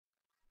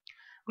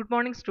Good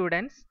morning,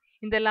 students.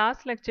 In the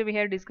last lecture, we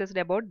have discussed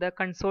about the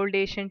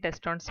consolidation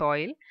test on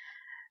soil,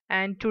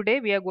 and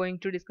today we are going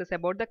to discuss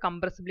about the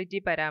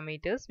compressibility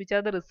parameters, which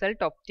are the result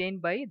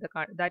obtained by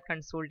that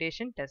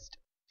consolidation test.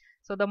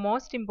 So, the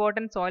most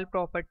important soil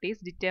properties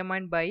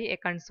determined by a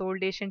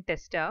consolidation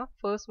test are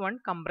first one,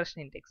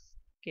 compression index.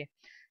 Okay.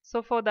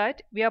 So, for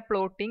that, we are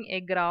plotting a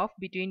graph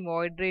between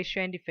void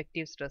ratio and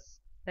effective stress.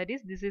 That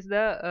is, this is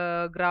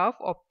the graph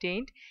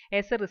obtained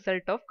as a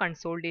result of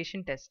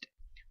consolidation test.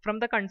 From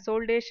the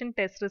consolidation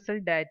test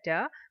result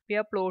data, we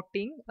are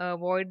plotting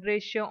void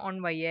ratio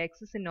on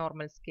y-axis in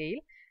normal scale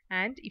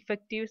and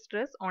effective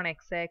stress on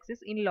x-axis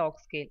in log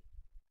scale.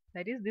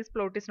 That is, this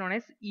plot is known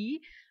as E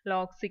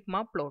log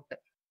sigma plot.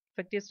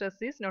 Effective stress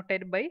is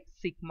noted by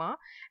sigma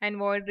and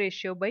void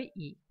ratio by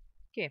E.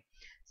 Okay,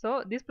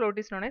 so this plot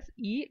is known as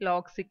E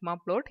log sigma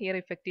plot. Here,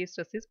 effective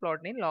stress is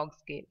plotted in log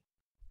scale.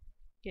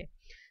 Okay,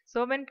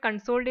 so when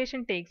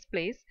consolidation takes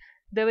place,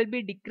 there will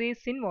be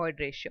decrease in void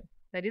ratio.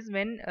 That is,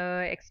 when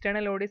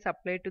external load is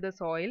applied to the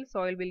soil,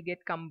 soil will get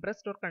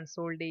compressed or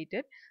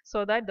consolidated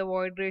so that the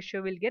void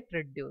ratio will get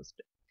reduced.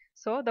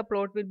 So the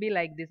plot will be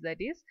like this. That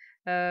is,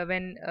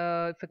 when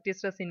effective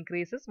stress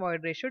increases, void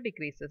ratio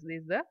decreases.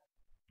 This is the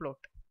plot.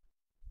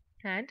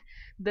 And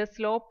the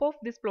slope of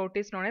this plot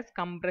is known as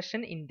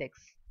compression index,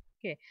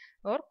 okay,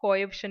 or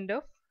coefficient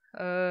of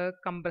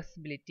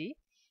compressibility.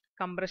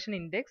 Compression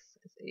index,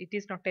 it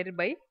is notated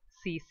by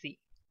Cc.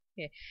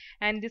 Okay.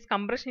 And this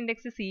compression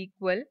index is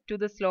equal to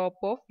the slope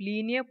of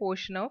linear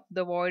portion of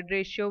the void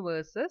ratio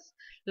versus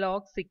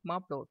log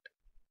sigma plot.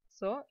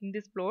 So in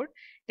this plot,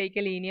 take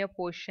a linear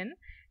portion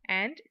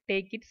and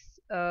take its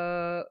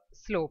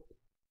slope,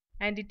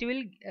 and it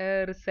will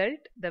result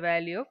the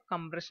value of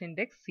compression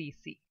index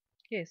Cc.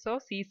 Okay, so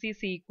Cc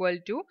is equal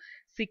to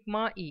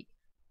sigma E.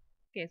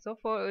 Okay, so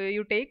for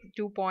you take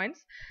 2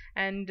 points,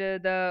 and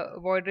the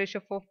void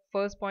ratio for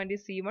first point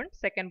is E1,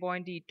 second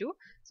point E2.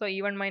 So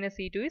E1 minus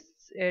E2 is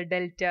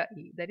delta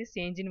E, that is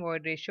change in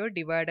void ratio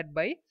divided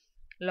by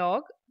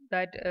log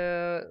that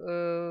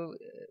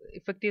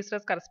effective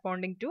stress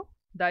corresponding to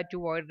that two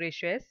void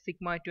ratio is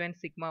sigma 2 and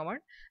sigma 1.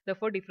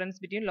 Therefore, difference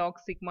between log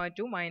sigma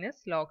 2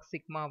 minus log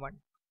sigma 1.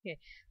 Okay,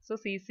 so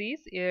Cc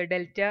is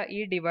delta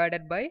E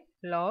divided by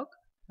log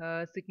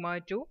sigma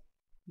 2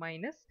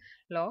 minus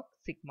log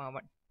sigma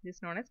 1. This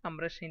is known as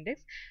compression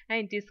index,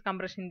 and this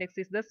compression index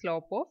is the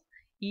slope of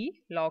E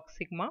log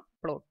sigma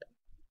plot.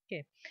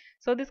 Okay,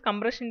 so this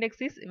compression index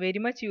is very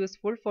much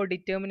useful for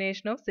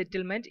determination of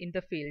settlement in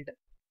the field.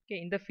 Okay,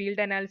 in the field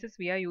analysis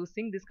we are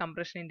using this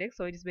compression index,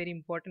 so it is very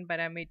important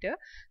parameter.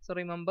 So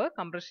remember,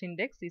 compression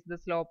index is the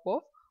slope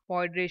of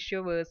void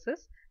ratio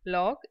versus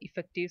log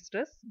effective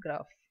stress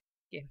graph.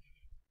 Okay,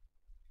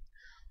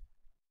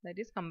 that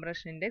is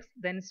compression index.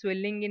 Then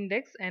swelling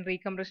index and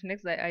recompression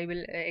index I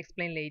will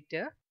explain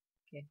later.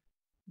 Okay,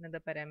 another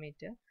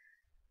parameter.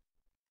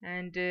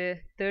 And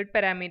third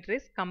parameter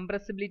is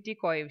compressibility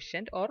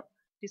coefficient, or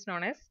it is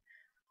known as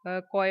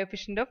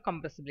coefficient of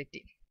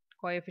compressibility.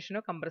 Coefficient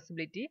of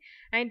compressibility,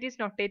 and it is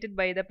notated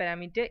by the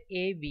parameter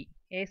AV,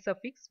 A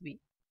suffix V.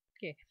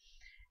 Okay,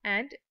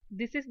 and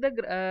this is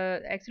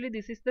the actually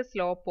this is the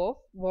slope of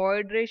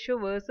void ratio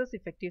versus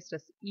effective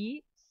stress,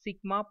 E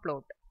sigma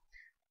plot.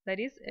 That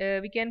is,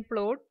 we can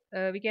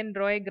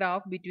draw a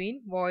graph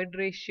between void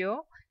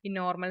ratio in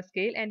normal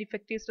scale and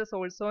effective stress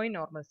also in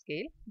normal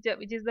scale,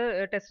 which is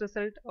the test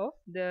result of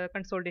the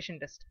consolidation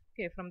test.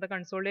 Okay, from the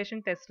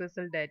consolidation test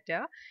result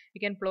data, we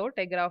can plot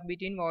a graph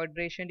between void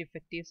ratio and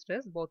effective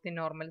stress both in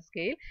normal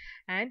scale,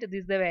 and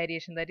this is the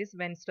variation. That is,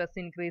 when stress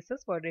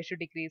increases, void ratio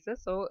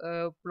decreases. So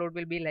plot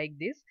will be like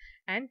this,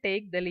 and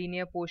take the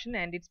linear portion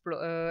and its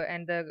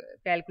and the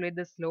calculate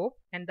the slope,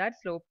 and that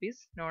slope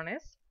is known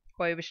as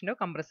coefficient of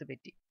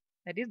compressibility.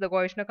 That is, the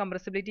coefficient of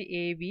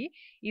compressibility AV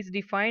is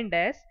defined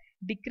as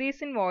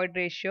decrease in void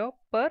ratio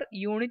per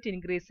unit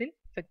increase in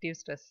effective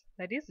stress.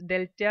 That is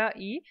delta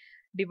E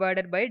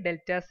divided by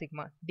delta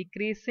sigma.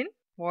 Decrease in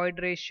void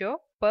ratio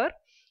per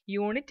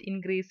unit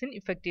increase in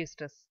effective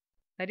stress.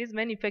 That is,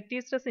 when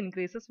effective stress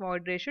increases,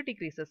 void ratio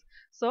decreases.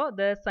 So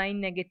the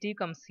sign negative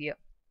comes here.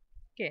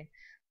 Okay,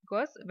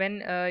 because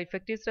when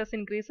effective stress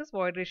increases,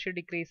 void ratio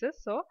decreases.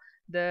 So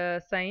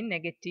the sign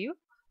negative,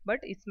 but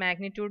its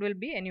magnitude will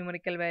be a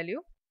numerical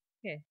value.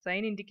 Okay,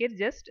 sign indicates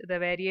just the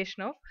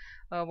variation of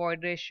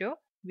void ratio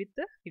with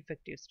the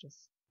effective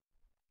stress.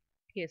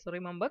 Okay, so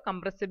remember,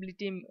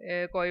 compressibility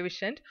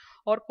coefficient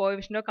or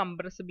coefficient of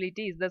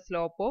compressibility is the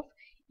slope of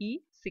E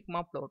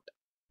sigma plot.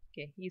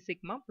 Okay, E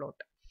sigma plot.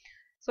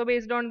 So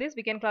based on this,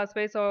 we can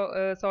classify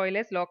soil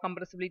as low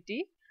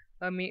compressibility,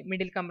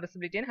 middle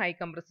compressibility, and high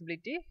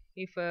compressibility.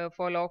 If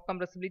for low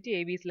compressibility,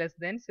 AV is less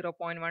than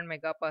 0.1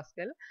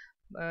 megapascal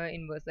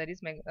inverse, that is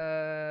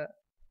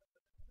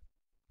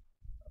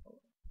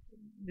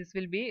this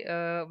will be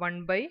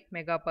 1 by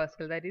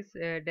megapascal, that is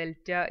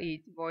delta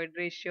E. Void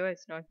ratio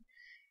is not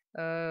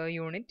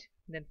unit,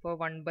 then for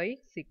 1 by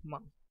sigma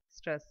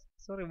stress,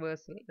 so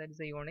reversal, that is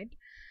a unit.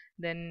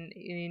 Then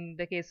in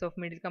the case of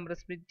middle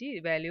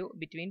compressibility, value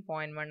between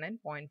 0.1 and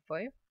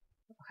 0.5,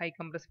 high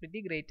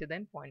compressibility greater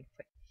than 0.5.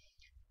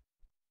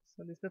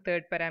 So this is the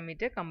third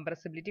parameter,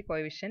 compressibility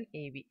coefficient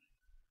AV.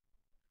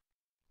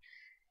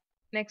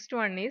 Next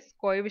one is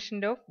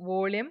coefficient of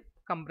volume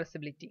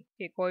compressibility.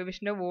 Okay,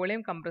 coefficient of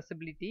volume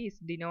compressibility is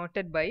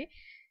denoted by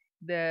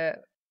the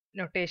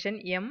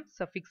notation m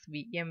suffix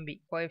v,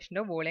 mv, coefficient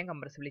of volume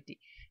compressibility,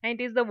 and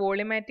it is the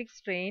volumetric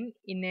strain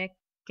in a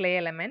clay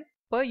element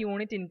per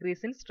unit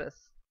increase in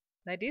stress.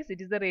 That is, it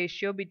is the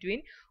ratio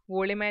between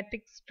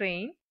volumetric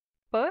strain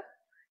per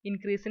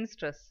increase in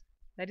stress.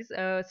 That is,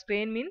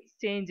 strain means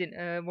change in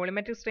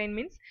volumetric strain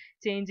means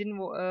change in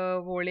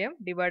volume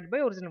divided by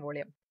original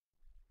volume.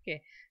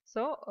 Okay,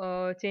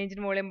 so change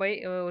in volume by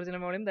original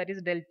volume, that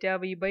is delta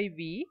V by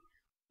V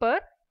per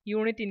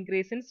unit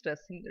increase in stress.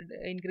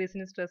 Increase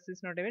in stress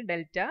is not even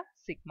delta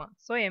sigma.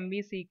 So mv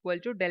is equal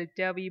to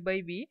delta V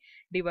by V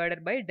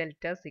divided by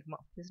delta sigma.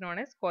 This is known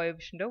as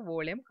coefficient of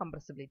volume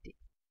compressibility.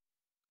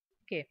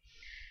 Okay,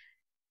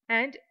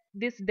 and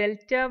this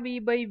delta V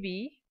by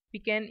V we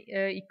can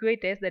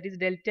equate as, that is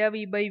delta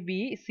V by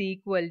V is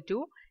equal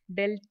to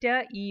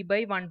delta E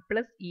by 1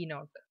 plus E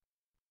naught.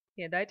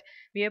 Yeah, that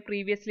we have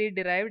previously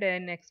derived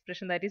an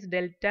expression, that is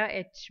delta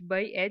H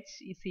by H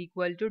is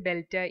equal to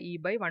delta E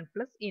by 1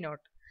 plus E naught.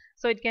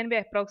 So it can be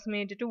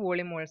approximated to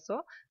volume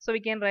also. So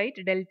we can write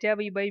delta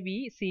V by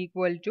V is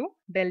equal to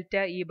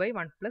delta E by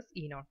 1 plus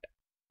E naught.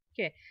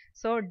 Okay,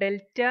 so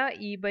delta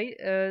E by,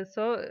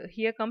 so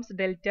here comes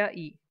delta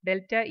E.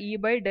 Delta E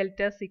by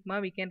delta sigma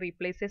we can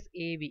replace as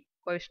AV,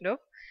 coefficient of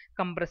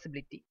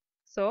compressibility.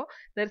 So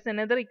there is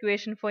another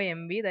equation for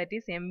MV, that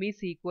is MV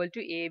is equal to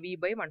AV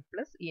by 1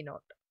 plus E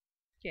naught.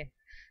 Okay,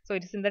 so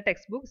it is in the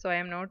textbook, so I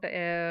am not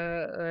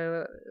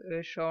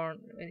shown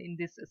in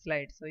this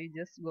slide. So you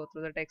just go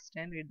through the text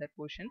and read that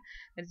portion.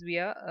 As we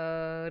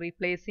are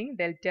replacing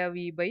delta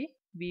V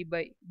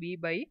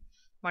by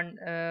 1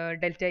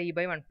 delta E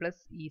by 1 plus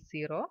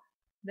E0.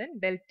 Then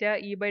delta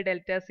E by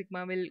delta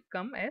sigma will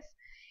come as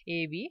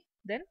AV.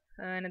 Then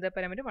another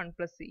parameter 1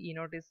 plus E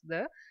naught is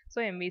the,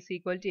 so MV is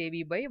equal to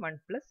AV by 1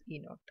 plus E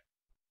naught.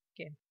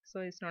 Okay, so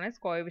it's known as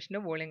coefficient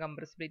of volume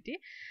compressibility,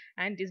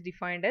 and is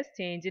defined as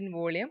change in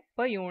volume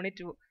per unit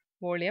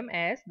volume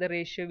as the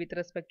ratio with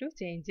respect to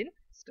change in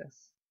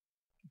stress.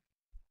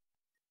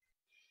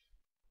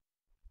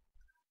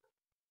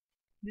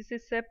 This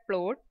is a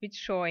plot which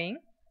showing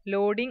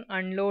loading,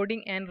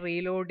 unloading and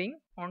reloading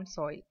on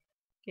soil.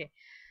 Okay,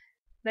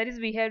 that is,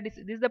 we have this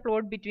is the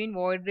plot between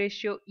void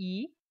ratio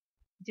E,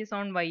 which is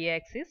on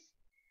y-axis,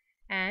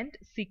 and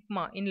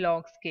sigma in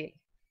log scale.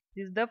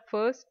 This is the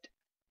first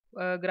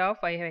graph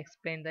I have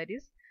explained, that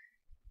is,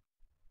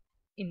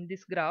 in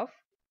this graph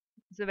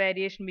it's a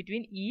variation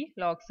between E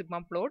log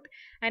sigma plot,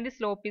 and the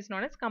slope is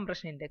known as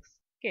compression index.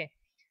 Okay,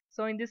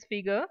 so in this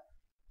figure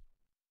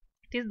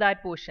it is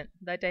that portion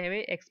that I have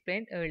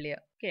explained earlier.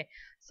 Okay,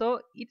 so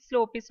its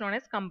slope is known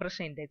as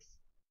compression index.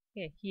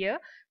 Okay, here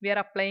we are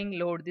applying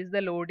load. This is the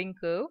loading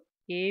curve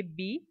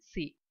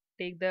ABC.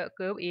 Take the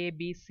curve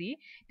ABC.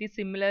 It is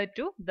similar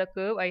to the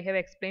curve I have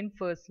explained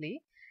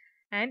firstly,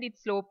 and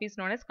its slope is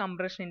known as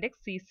compression index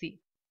CC.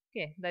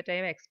 Okay, that I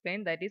have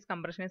explained, that is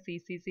compression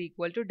CC is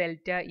equal to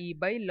delta E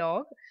by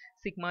log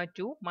sigma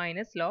 2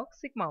 minus log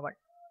sigma 1.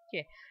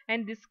 Okay,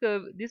 and this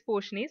curve, this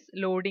portion is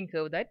loading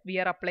curve, that we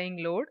are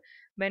applying load.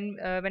 When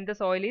the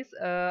soil is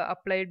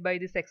applied by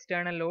this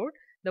external load,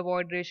 the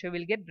void ratio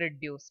will get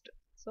reduced.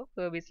 So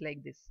curve is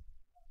like this.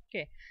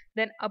 Okay,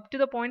 then up to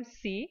the point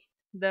C,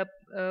 the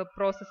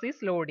process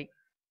is loading.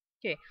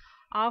 Okay,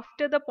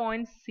 after the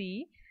point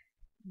C,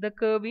 the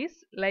curve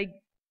is like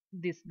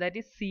this, that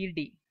is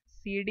CD.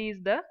 CD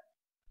is the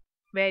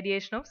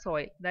variation of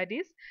soil, that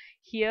is,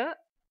 here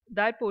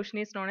that portion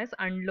is known as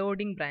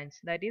unloading branch.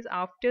 That is,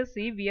 after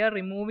C we are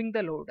removing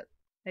the load,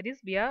 that is,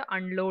 we are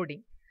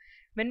unloading.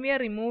 When we are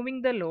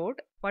removing the load,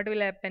 what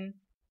will happen?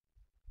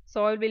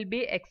 Soil will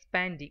be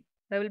expanding.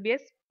 There will be a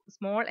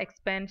small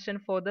expansion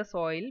for the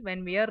soil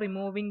when we are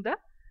removing the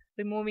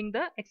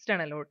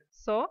external load.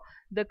 So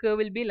the curve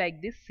will be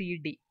like this,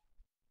 CD.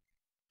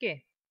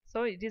 Okay,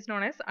 so it is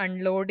known as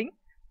unloading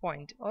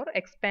point or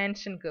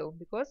expansion curve,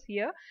 because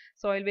here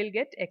soil will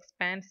get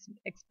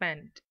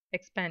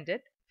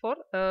expanded for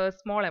a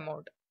small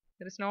amount.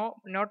 There is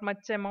not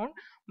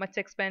much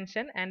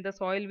expansion, and the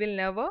soil will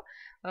never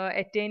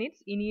attain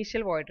its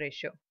initial void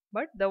ratio,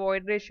 but the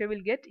void ratio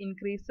will get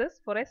increases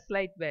for a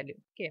slight value.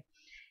 Okay,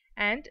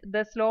 and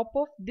the slope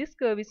of this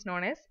curve is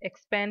known as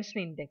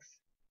expansion index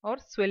or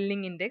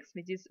swelling index,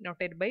 which is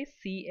noted by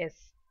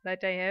CS,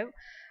 that I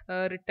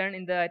have written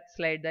in that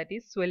slide, that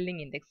is swelling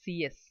index,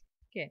 CS.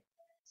 Okay,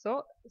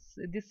 so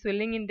this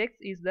swelling index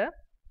is the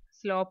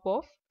slope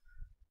of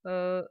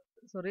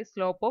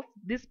slope of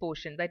this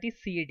portion, that is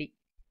CD.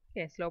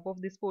 Okay, slope of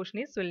this portion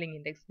is swelling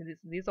index.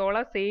 These all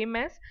are same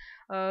as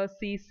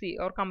CC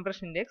or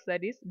compression index,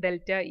 that is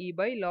delta E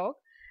by log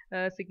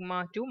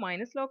sigma 2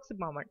 minus log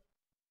sigma 1.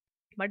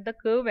 But the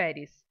curve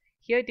varies.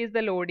 Here it is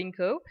the loading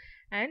curve,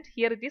 and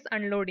here it is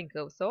unloading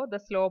curve. So the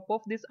slope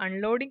of this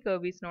unloading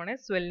curve is known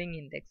as swelling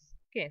index.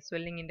 Okay,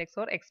 swelling index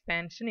or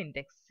expansion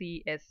index,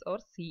 CS or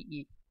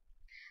CE.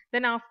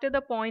 Then after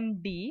the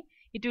point D,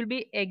 it will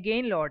be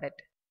again loaded.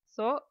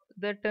 So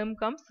the term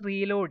comes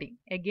reloading,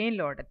 again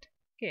loaded.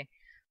 Okay.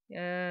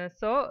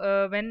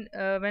 When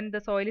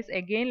the soil is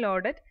again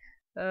loaded,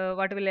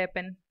 what will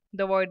happen?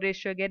 The void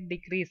ratio get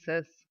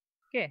decreases.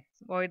 Okay,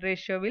 void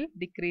ratio will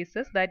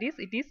decreases. That is,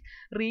 it is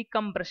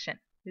recompression.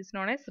 This is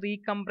known as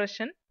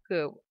recompression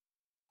curve.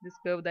 This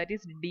curve, that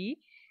is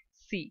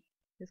DC.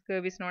 This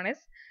curve is known as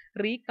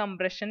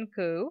recompression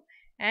curve,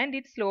 and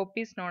its slope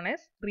is known as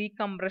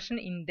recompression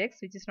index,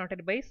 which is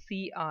noted by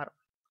CR.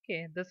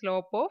 Okay, the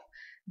slope of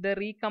the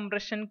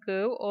recompression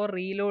curve or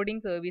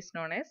reloading curve is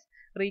known as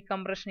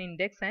recompression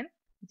index, and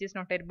which is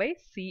noted by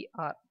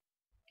CR.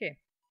 Okay.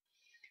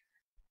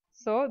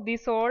 So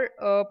these all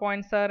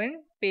points are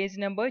in page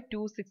number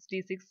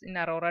 266 in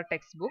Aurora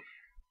textbook.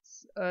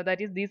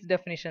 That is this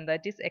definition,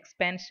 that is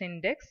expansion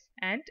index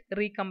and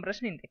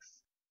recompression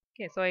index.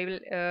 Okay, so I will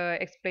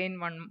explain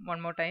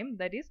one more time.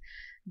 That is,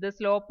 the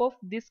slope of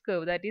this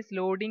curve, that is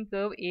loading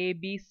curve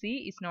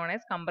ABC, is known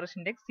as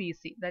compression index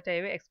CC. That I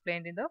have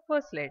explained in the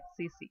first slide,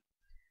 CC.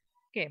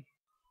 Okay.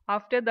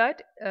 After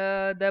that,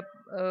 the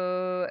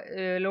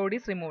load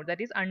is removed.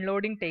 That is,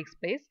 unloading takes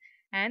place,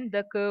 and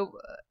the curve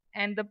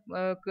and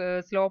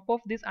the slope of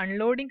this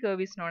unloading curve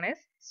is known as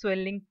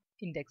swelling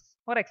index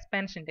or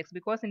expansion index,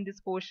 because in this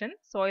portion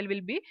soil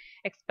will be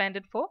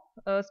expanded for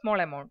a small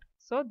amount.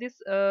 So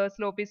this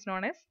slope is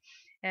known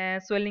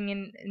as swelling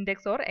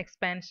index or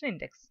expansion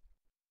index.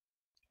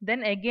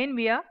 Then again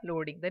we are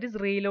loading, that is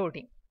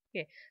reloading.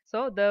 Okay,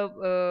 so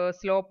the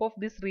slope of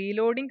this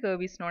reloading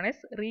curve is known as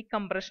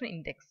recompression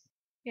index.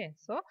 Okay,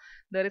 so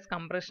there is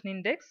compression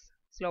index,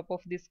 slope of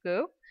this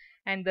curve,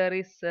 and there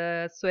is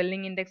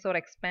swelling index or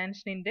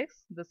expansion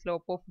index, the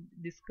slope of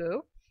this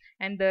curve,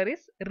 and there is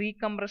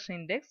recompression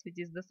index, which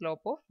is the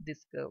slope of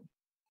this curve.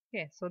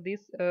 Okay, so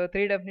these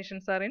three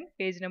definitions are in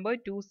page number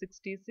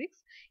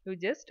 266. You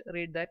just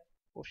read that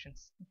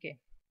portions. Okay.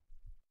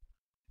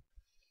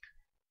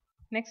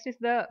 Next is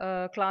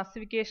the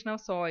classification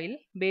of soil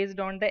based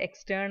on the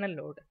external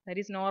load. That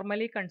is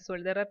normally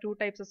consolidated. There are two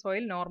types of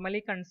soil: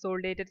 normally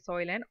consolidated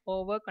soil and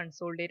over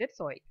consolidated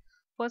soil.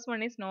 First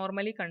one is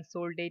normally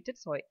consolidated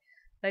soil.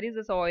 That is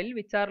the soil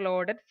which are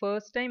loaded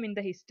first time in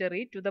the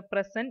history to the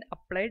present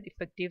applied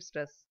effective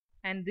stress.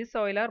 And this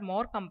soil are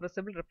more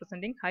compressible,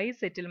 representing high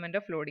settlement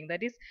of loading.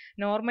 That is,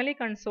 normally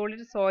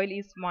consolidated soil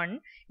is one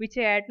which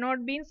had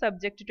not been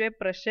subjected to a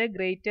pressure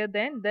greater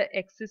than the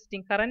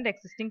current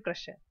existing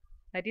pressure.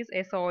 That is,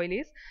 a soil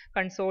is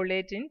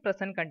consolidated in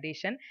present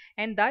condition,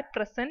 and that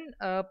present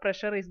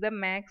pressure is the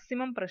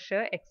maximum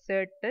pressure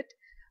exerted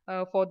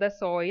for the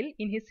soil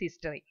in his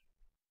history.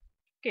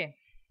 Okay,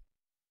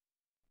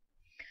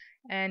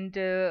 and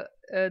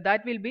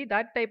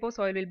that type of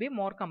soil will be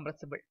more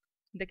compressible.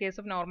 In the case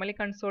of normally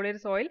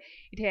consolidated soil,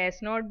 it has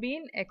not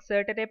been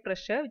exerted a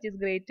pressure which is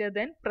greater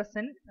than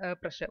present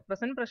pressure.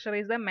 Present pressure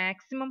is the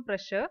maximum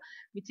pressure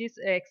which is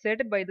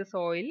exerted by the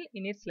soil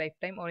in its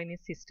lifetime or in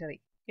its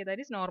history. Okay, that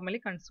is normally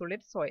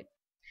consolidated soil.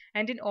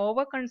 And in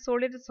over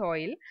consolidated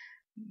soil,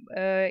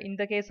 in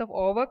the case of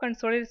over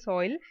consolidated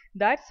soil,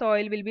 that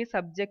soil will be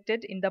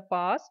subjected in the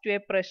past to a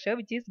pressure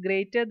which is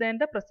greater than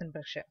the present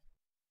pressure.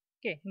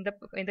 Okay,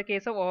 in the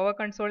case of over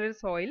consolidated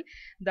soil,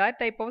 that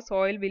type of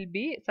soil will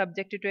be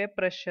subjected to a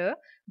pressure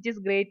which is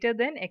greater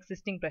than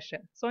existing pressure.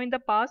 So in the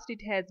past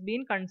it has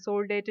been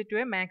consolidated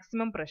to a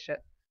maximum pressure.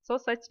 So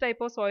such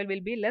type of soil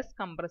will be less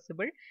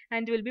compressible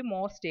and will be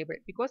more stable,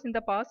 because in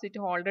the past it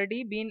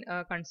already been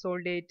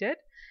consolidated.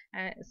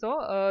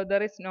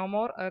 There is no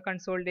more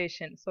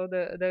consolidation. So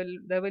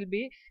there will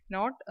be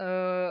not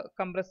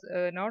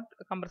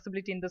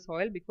compressibility in the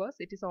soil, because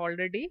it is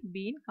already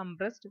been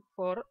compressed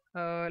for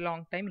a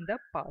long time in the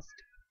past.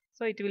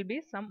 So it will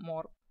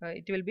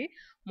be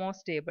more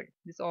stable,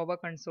 this over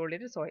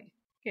consolidated soil.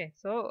 Okay,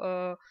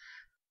 so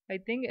I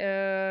think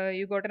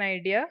you got an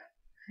idea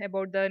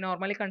about the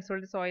normally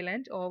consolidated soil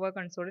and over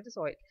consolidated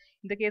soil.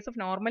 In the case of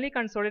normally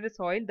consolidated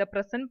soil, the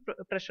present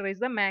pressure is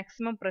the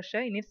maximum pressure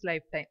in its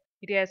lifetime.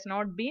 It has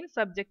not been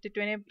subjected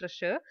to any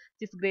pressure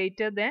which is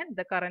greater than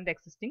the current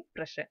existing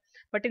pressure.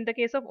 But in the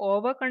case of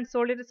over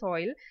consolidated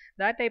soil,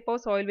 that type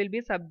of soil will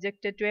be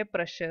subjected to a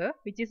pressure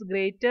which is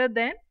greater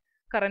than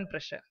current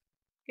pressure.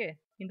 Okay,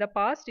 in the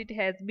past it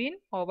has been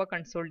over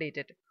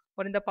consolidated,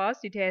 or in the past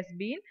it has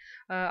been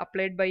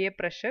applied by a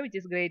pressure which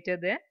is greater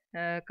than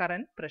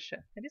current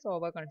pressure. That is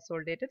over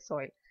consolidated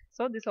soil.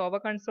 So this over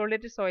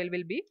consolidated soil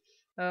will be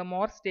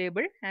more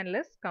stable and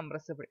less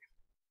compressible.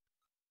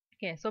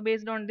 Okay, so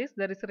based on this,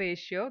 there is a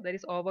ratio, that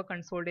is over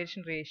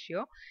consolidation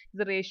ratio.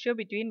 The ratio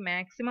between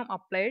maximum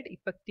applied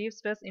effective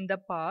stress in the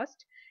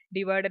past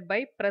divided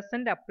by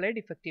present applied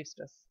effective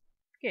stress.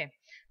 Okay,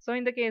 so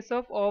in the case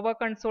of over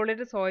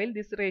consolidated soil,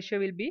 this ratio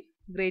will be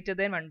greater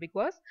than 1,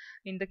 because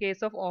in the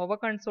case of over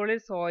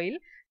consolidated soil,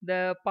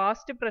 the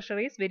past pressure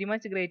is very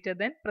much greater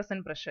than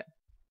present pressure.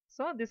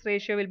 So this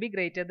ratio will be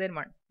greater than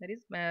 1. That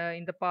is,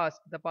 in the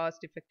past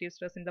effective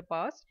stress in the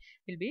past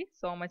will be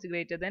so much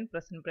greater than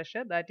present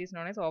pressure. That is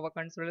known as over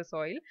consolidated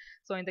soil.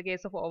 So in the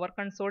case of over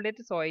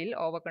consolidated soil,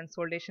 over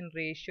consolidation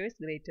ratio is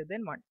greater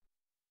than 1.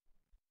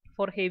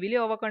 For heavily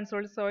over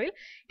consolidated soil,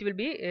 it will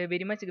be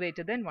very much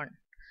greater than 1.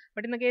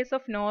 But in the case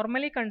of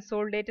normally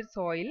consolidated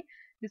soil,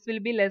 this will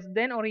be less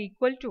than or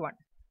equal to 1.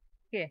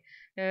 Okay,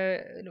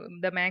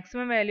 the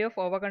maximum value of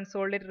over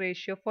consolidated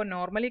ratio for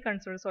normally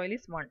consolidated soil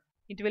is 1.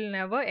 It will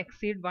never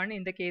exceed 1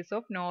 in the case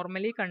of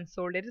normally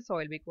consolidated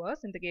soil, because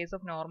in the case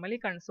of normally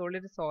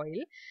consolidated soil,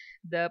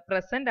 the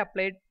present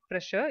applied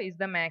pressure is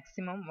the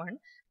maximum one,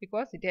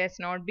 because it has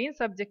not been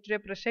subject to a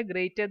pressure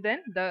greater than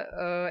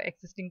the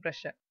existing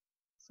pressure.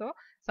 So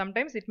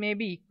sometimes it may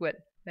be equal,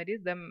 that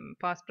is the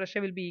past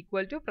pressure will be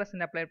equal to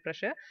present applied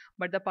pressure,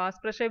 but the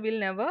past pressure will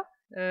never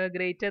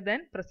greater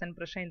than present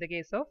pressure in the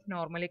case of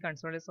normally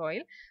consolidated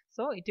soil.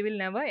 So it will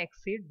never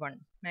exceed 1.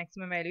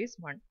 Maximum value is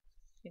 1.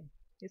 Okay.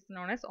 It's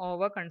known as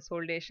over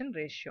consolidation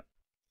ratio.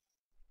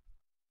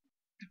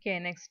 Okay,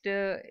 next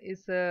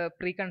is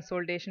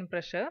pre-consolidation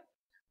pressure.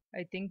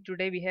 I think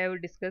today we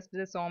have discussed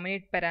so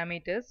many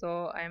parameters,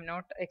 so I am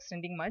not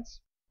extending much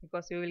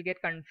because you will get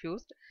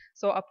confused.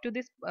 So up to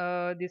this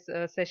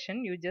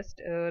session, you just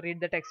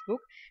read the textbook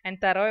and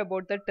thorough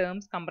about the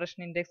terms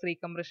compression index,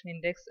 recompression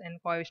index, and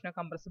coefficient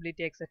of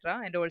compressibility,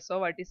 etc. And also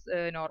what is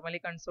normally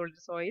consolidated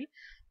soil,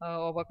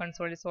 over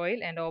consolidated soil,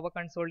 and over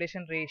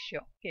consolidation ratio.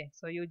 Okay,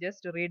 so you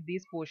just read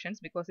these portions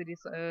because it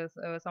is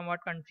somewhat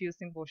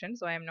confusing portion.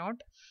 So I am not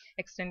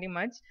extending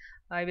much.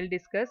 I will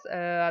discuss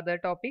other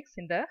topics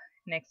in the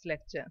next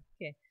lecture.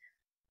 Okay,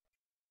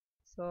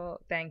 so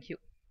thank you.